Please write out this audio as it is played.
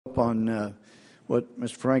on what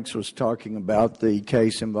Mr. Franks was talking about, the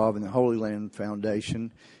case involving the Holy Land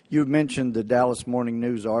Foundation. You mentioned the Dallas Morning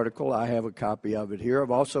News article. I have a copy of it here.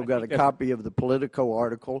 I've also got a copy of the Politico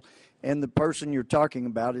article. And the person you're talking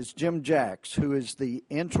about is Jim Jacks, who is the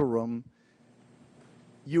interim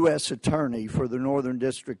U.S. Attorney for the Northern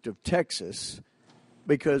District of Texas,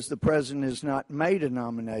 because the president has not made a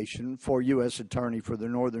nomination for U.S. Attorney for the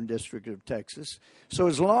Northern District of Texas. So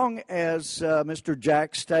as long as Mr.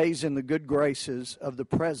 Jack stays in the good graces of the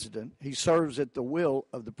president, he serves at the will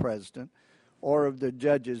of the president or of the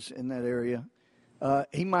judges in that area,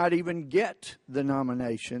 he might even get the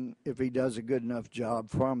nomination if he does a good enough job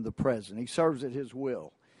from the president. He serves at his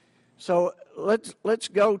will. So let's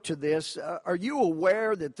go to this. Are you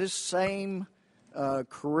aware that this same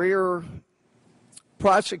career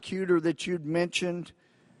prosecutor that you'd mentioned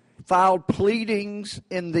filed pleadings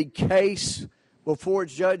in the case before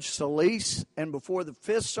Judge Solis and before the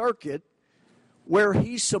Fifth Circuit, where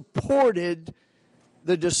he supported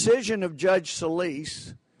the decision of Judge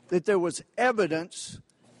Solis that there was evidence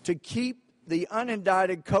to keep the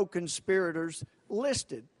unindicted co-conspirators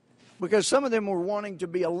listed, because some of them were wanting to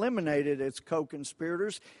be eliminated as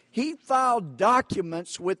co-conspirators. He filed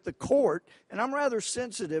documents with the court, and I'm rather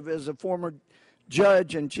sensitive as a former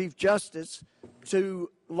judge and chief justice to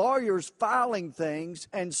lawyers filing things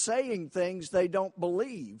and saying things they don't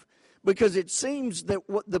believe, because it seems that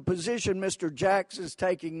what the position Mr. Jacks is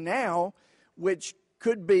taking now, which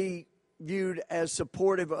could be viewed as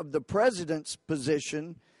supportive of the president's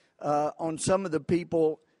position on some of the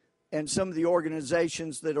people and some of the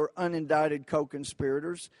organizations that are unindicted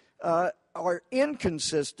co-conspirators, are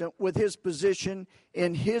inconsistent with his position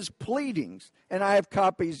in his pleadings. And I have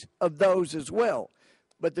copies of those as well.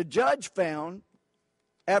 But the judge found,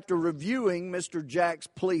 after reviewing Mr. Jack's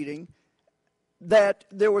pleading, that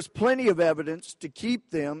there was plenty of evidence to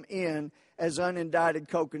keep them in as unindicted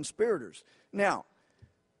co-conspirators. Now,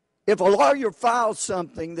 if a lawyer files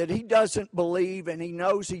something that he doesn't believe and he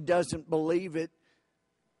knows he doesn't believe it,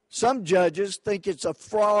 some judges think it's a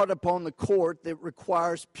fraud upon the court that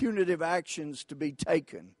requires punitive actions to be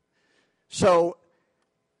taken. So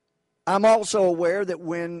I'm also aware that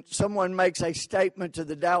when someone makes a statement to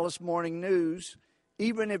the Dallas Morning News,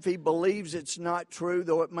 even if he believes it's not true,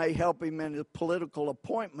 though it may help him in a political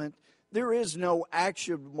appointment, there is no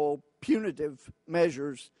actionable punitive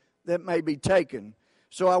measures that may be taken.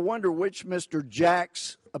 So I wonder which Mr.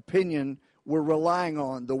 Jack's opinion we're relying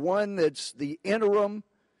on, the one that's the interim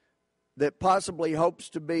that possibly hopes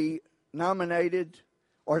to be nominated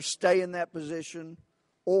or stay in that position,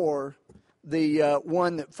 or the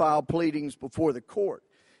one that filed pleadings before the court.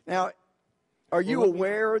 Now, are you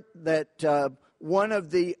aware that one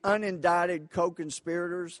of the unindicted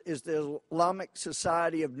co-conspirators is the Islamic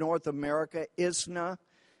Society of North America, ISNA?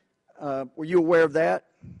 Were you aware of that?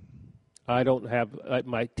 I don't have at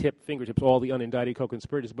my fingertips all the unindicted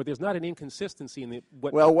co-conspirators, but there's not an inconsistency in the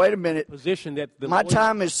wait a minute. Position that the my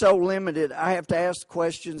time is so limited. I have to ask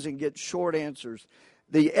questions and get short answers.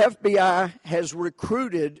 The FBI has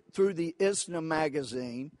recruited through the ISNA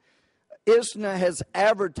magazine. ISNA has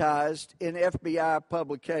advertised in FBI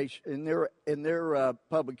publication in their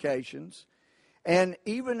publications, and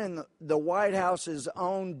even in the White House's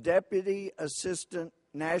own Deputy Assistant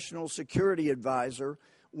National Security Advisor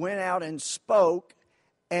went out and spoke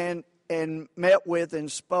and met with and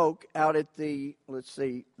spoke out at the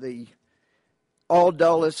Al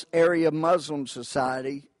Dulles Area Muslim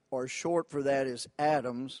Society, or short for that is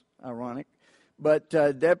ADAMS, ironic. But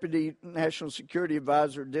Deputy National Security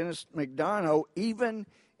Advisor Dennis McDonough, even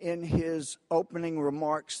in his opening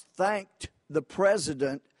remarks, thanked the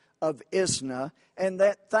president of ISNA, and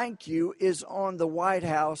that thank you is on the White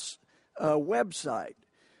House website.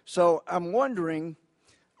 So I'm wondering,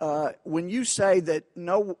 when you say that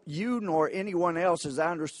no, you nor anyone else, as I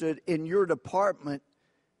understood, in your department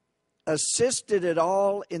assisted at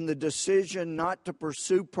all in the decision not to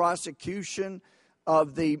pursue prosecution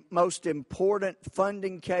of the most important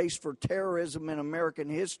funding case for terrorism in American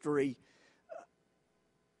history,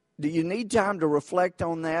 do you need time to reflect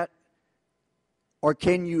on that? Or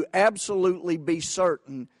can you absolutely be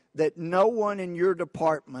certain that no one in your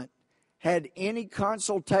department had any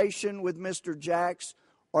consultation with Mr. Jacks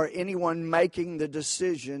or anyone making the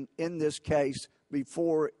decision in this case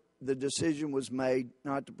before the decision was made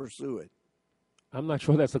not to pursue it? I'm not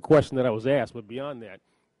sure that's the question that I was asked, but beyond that,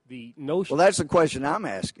 the notion... Well, that's the question I'm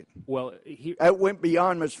asking. Well, that went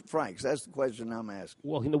beyond Mr. Franks. That's the question I'm asking.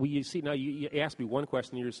 Well, you see, now you asked me one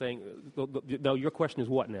question, and you're saying... No, your question is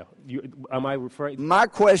what now? Am I referring... My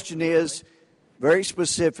question is very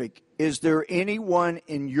specific. Is there anyone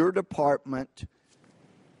in your department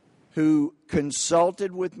who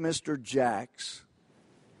consulted with Mr. Jacks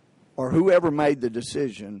or whoever made the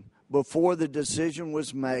decision before the decision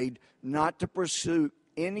was made not to pursue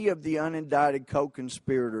any of the unindicted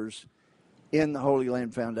co-conspirators in the Holy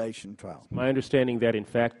Land Foundation trial? My understanding that, in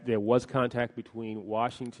fact, there was contact between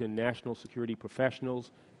Washington national security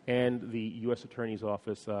professionals and the U.S. Attorney's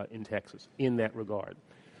Office in Texas in that regard.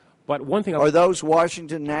 But one thing... Are those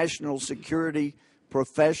Washington national security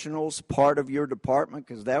professionals part of your department?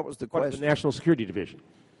 Because that was the question. Part of the National Security Division.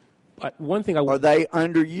 But one thing Are they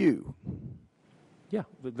under you? Yeah,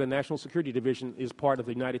 the National Security Division is part of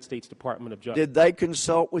the United States Department of Justice. Did they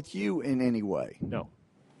consult with you in any way? No.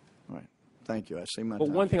 All right. Thank you. I see my But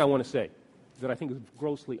time. one thing I want to say that I think is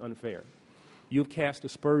grossly unfair. You've cast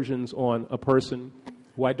aspersions on a person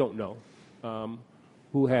who I don't know,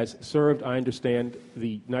 who has served, I understand,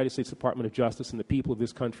 the United States Department of Justice and the people of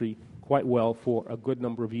this country quite well for a good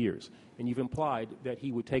number of years. And you've implied that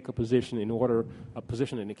he would take a position in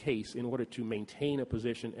a case in order to maintain a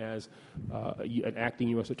position as an acting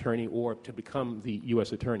U.S. attorney or to become the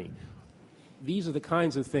U.S. attorney. These are the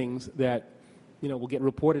kinds of things that, will get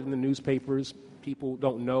reported in the newspapers. People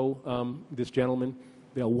don't know this gentleman.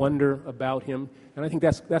 They'll wonder about him. And I think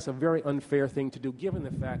that's a very unfair thing to do, given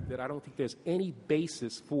the fact that I don't think there's any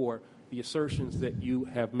basis for the assertions that you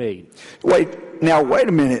have made. Wait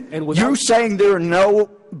a minute. You're saying there are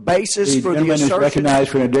no basis for the assertions? The gentleman is recognized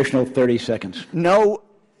for an additional 30 seconds. No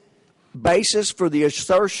basis for the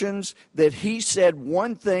assertions that he said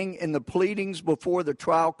one thing in the pleadings before the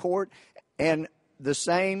trial court and the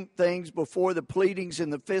same things before the pleadings in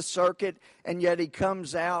the Fifth Circuit, and yet he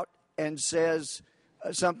comes out and says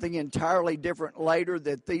something entirely different later,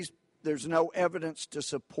 that there's no evidence to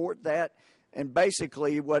support that. And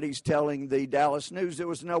basically what he's telling the Dallas News, there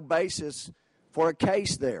was no basis for a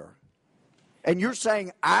case there. And you're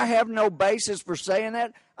saying I have no basis for saying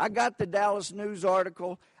that? I got the Dallas News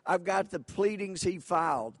article. I've got the pleadings he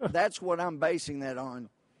filed. That's what I'm basing that on.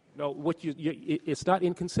 No, it's not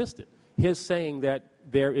inconsistent. His saying that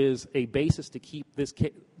there is a basis to keep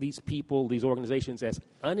these people, these organizations, as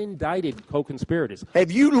unindicted co-conspirators.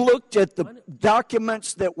 Have you looked at the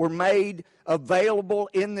documents that were made available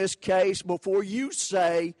in this case before you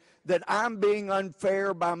say that I'm being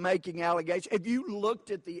unfair by making allegations? Have you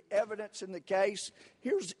looked at the evidence in the case?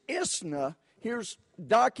 Here's ISNA. Here's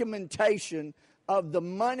documentation of the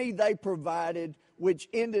money they provided, which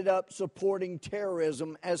ended up supporting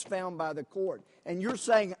terrorism as found by the court. And you're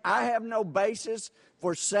saying I have no basis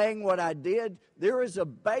for saying what I did? There is a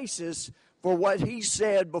basis for what he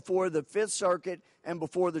said before the Fifth Circuit and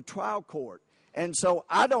before the trial court. And so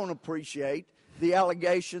I don't appreciate the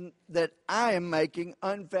allegation that I am making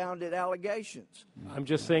unfounded allegations. I'm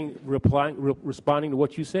just saying, responding to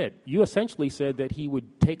what you said. You essentially said that he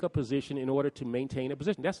would take a position in order to maintain a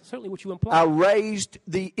position. That's certainly what you implied. I raised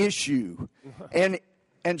the issue.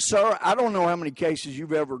 And, sir, I don't know how many cases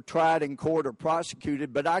you've ever tried in court or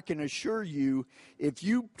prosecuted, but I can assure you if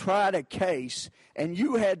you tried a case and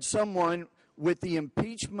you had someone with the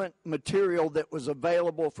impeachment material that was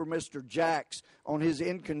available for Mr. Jacks on his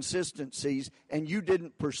inconsistencies and you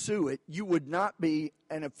didn't pursue it, you would not be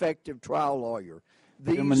an effective trial lawyer.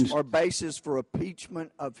 These are basis for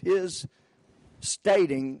impeachment of his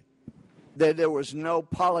stating that there was no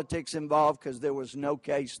politics involved because there was no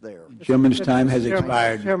case there. The gentleman's time has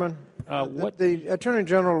expired. Chairman, the Attorney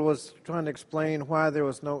General was trying to explain why there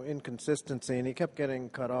was no inconsistency, and he kept getting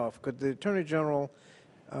cut off. Could the Attorney General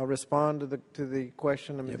respond to the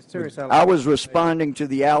question? I mean, serious I was responding to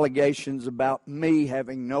the allegations about me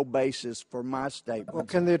having no basis for my statement. Well,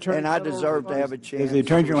 can the Attorney and I General deserve to have a chance. Does the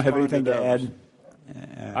Attorney General have anything to add?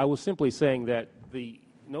 I was simply saying that the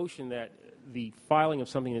notion that the filing of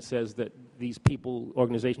something that says that these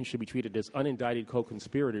organizations should be treated as unindicted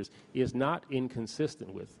co-conspirators is not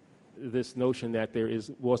inconsistent with this notion that there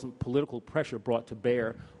wasn't political pressure brought to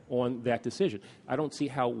bear on that decision. I don't see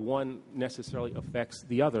how one necessarily affects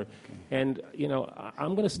the other. Okay. And,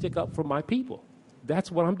 I'm going to stick up for my people.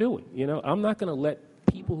 That's what I'm doing. I'm not going to let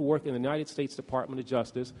people who work in the United States Department of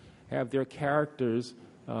Justice have their characters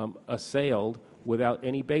assailed without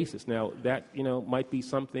any basis. Now, that, might be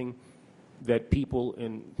something that people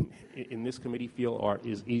in this committee feel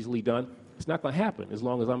is easily done. It's not going to happen as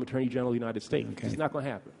long as I'm Attorney General of the United States. Okay. It's not going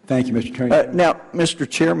to happen. Thank you, Mr. Attorney. Now, Mr.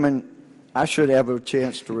 Chairman, I should have a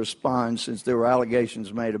chance to respond since there were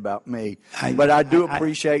allegations made about me. But I do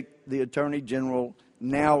appreciate the Attorney General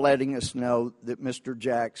now letting us know that Mr.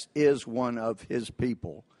 Jacks is one of his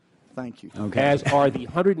people. Thank you. Okay. As are the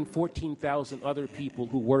 114,000 other people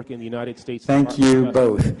who work in the United States. Thank you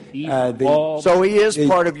both. So he is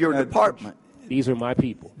part of your department. These are my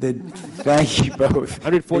people. Thank you both.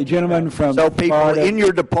 114,000. The gentleman from So people Florida. in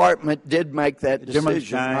your department did make that Gentleman's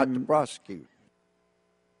decision not to time. prosecute.